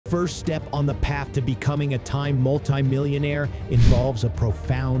first step on the path to becoming a time multimillionaire involves a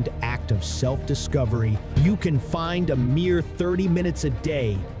profound act of self-discovery. You can find a mere 30 minutes a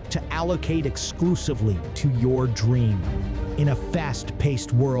day to allocate exclusively to your dream. In a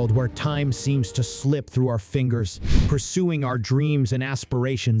fast-paced world where time seems to slip through our fingers, pursuing our dreams and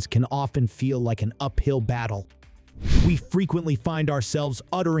aspirations can often feel like an uphill battle. We frequently find ourselves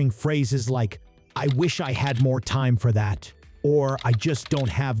uttering phrases like, "I wish I had more time for that," or "I just don't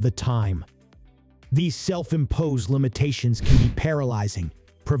have the time." These self-imposed limitations can be paralyzing,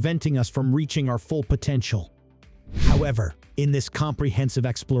 preventing us from reaching our full potential. However, in this comprehensive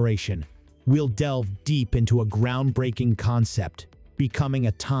exploration, we'll delve deep into a groundbreaking concept: becoming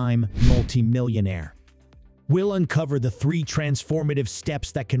a time multimillionaire. We'll uncover the 3 transformative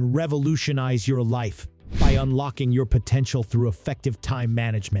steps that can revolutionize your life by unlocking your potential through effective time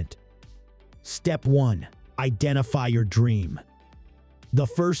management. Step 1. Identify your dream. The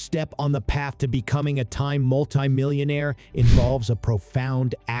first step on the path to becoming a time multimillionaire involves a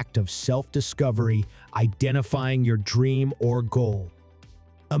profound act of self-discovery, identifying your dream or goal.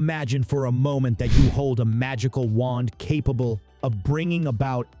 Imagine for a moment that you hold a magical wand capable of bringing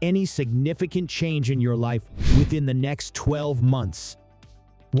about any significant change in your life within the next 12 months.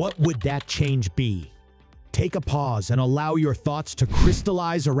 What would that change be? Take a pause and allow your thoughts to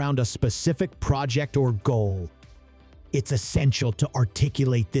crystallize around a specific project or goal. It's essential to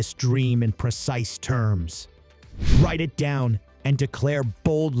articulate this dream in precise terms. Write it down and declare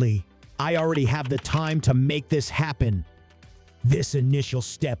boldly, "I already have the time to make this happen." This initial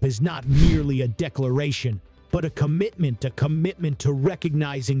step is not merely a declaration, but a commitment to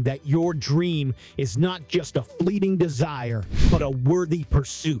recognizing that your dream is not just a fleeting desire, but a worthy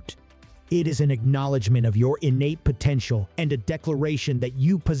pursuit. It is an acknowledgement of your innate potential and a declaration that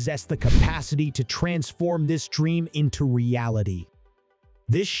you possess the capacity to transform this dream into reality.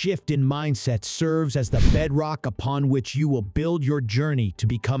 This shift in mindset serves as the bedrock upon which you will build your journey to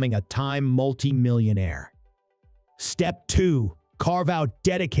becoming a time multimillionaire. Step 2. Carve out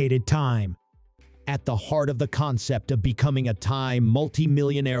dedicated time. At the heart of the concept of becoming a time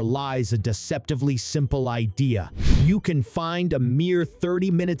multimillionaire lies a deceptively simple idea. You can find a mere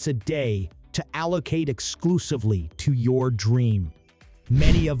 30 minutes a day to allocate exclusively to your dream.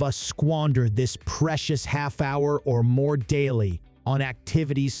 Many of us squander this precious half hour or more daily on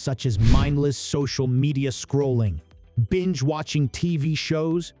activities such as mindless social media scrolling, binge-watching TV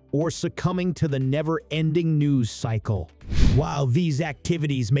shows, or succumbing to the never-ending news cycle. While these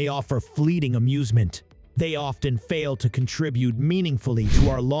activities may offer fleeting amusement, they often fail to contribute meaningfully to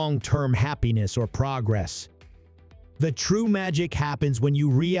our long-term happiness or progress. The true magic happens when you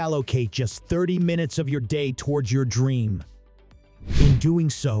reallocate just 30 minutes of your day towards your dream. In doing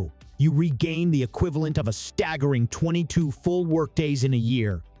so, you regain the equivalent of a staggering 22 full workdays in a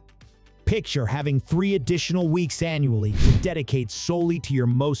year. Picture having 3 additional weeks annually to dedicate solely to your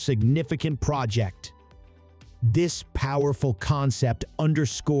most significant project. This powerful concept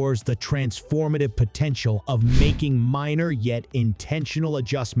underscores the transformative potential of making minor yet intentional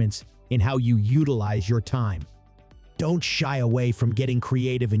adjustments in how you utilize your time. Don't shy away from getting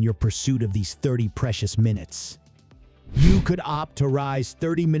creative in your pursuit of these 30 precious minutes. You could opt to rise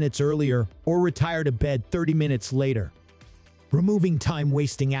 30 minutes earlier or retire to bed 30 minutes later. Removing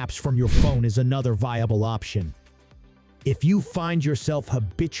time-wasting apps from your phone is another viable option. If you find yourself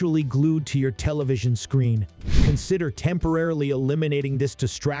habitually glued to your television screen, consider temporarily eliminating this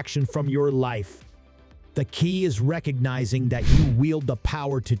distraction from your life. The key is recognizing that you wield the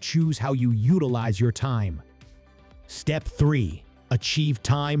power to choose how you utilize your time. Step 3. Achieve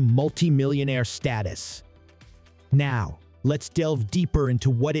time multimillionaire status. Now, let's delve deeper into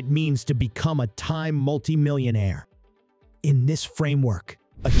what it means to become a time multimillionaire. In this framework,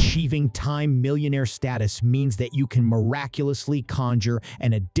 achieving time millionaire status means that you can miraculously conjure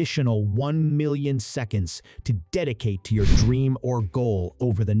an additional 1 million seconds to dedicate to your dream or goal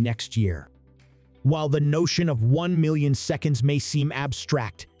over the next year. While the notion of 1 million seconds may seem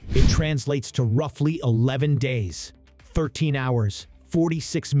abstract, it translates to roughly 11 days, 13 hours,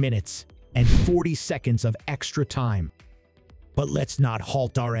 46 minutes, and 40 seconds of extra time. But let's not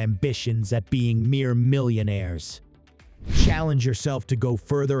halt our ambitions at being mere millionaires. Challenge yourself to go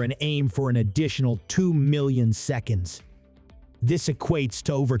further and aim for an additional 2 million seconds. This equates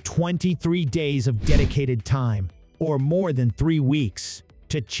to over 23 days of dedicated time, or more than 3 weeks,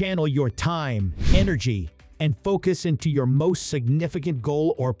 to channel your time, energy, and focus into your most significant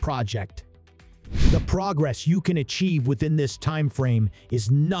goal or project. The progress you can achieve within this time frame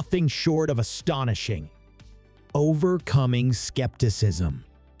is nothing short of astonishing. Overcoming skepticism.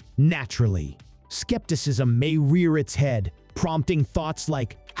 Naturally, skepticism may rear its head prompting thoughts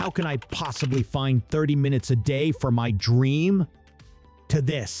like, how can I possibly find 30 minutes a day for my dream? To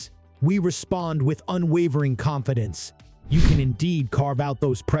this, we respond with unwavering confidence. You can indeed carve out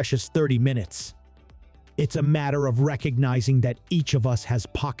those precious 30 minutes. It's a matter of recognizing that each of us has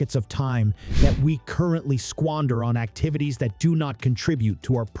pockets of time that we currently squander on activities that do not contribute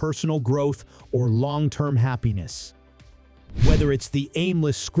to our personal growth or long-term happiness. Whether it's the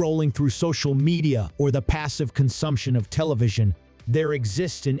aimless scrolling through social media or the passive consumption of television, there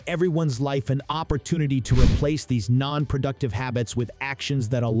exists in everyone's life an opportunity to replace these non-productive habits with actions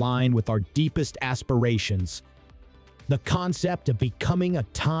that align with our deepest aspirations. The concept of becoming a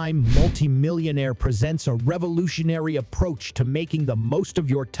time multimillionaire presents a revolutionary approach to making the most of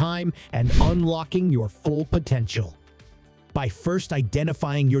your time and unlocking your full potential. By first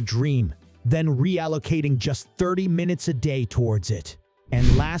identifying your dream, then reallocating just 30 minutes a day towards it,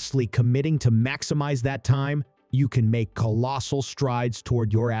 and lastly committing to maximize that time, you can make colossal strides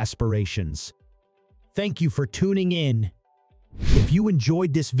toward your aspirations. Thank you for tuning in. If you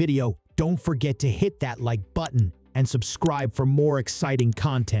enjoyed this video, don't forget to hit that like button and subscribe for more exciting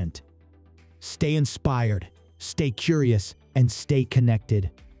content. Stay inspired, stay curious, and stay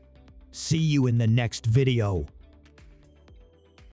connected. See you in the next video.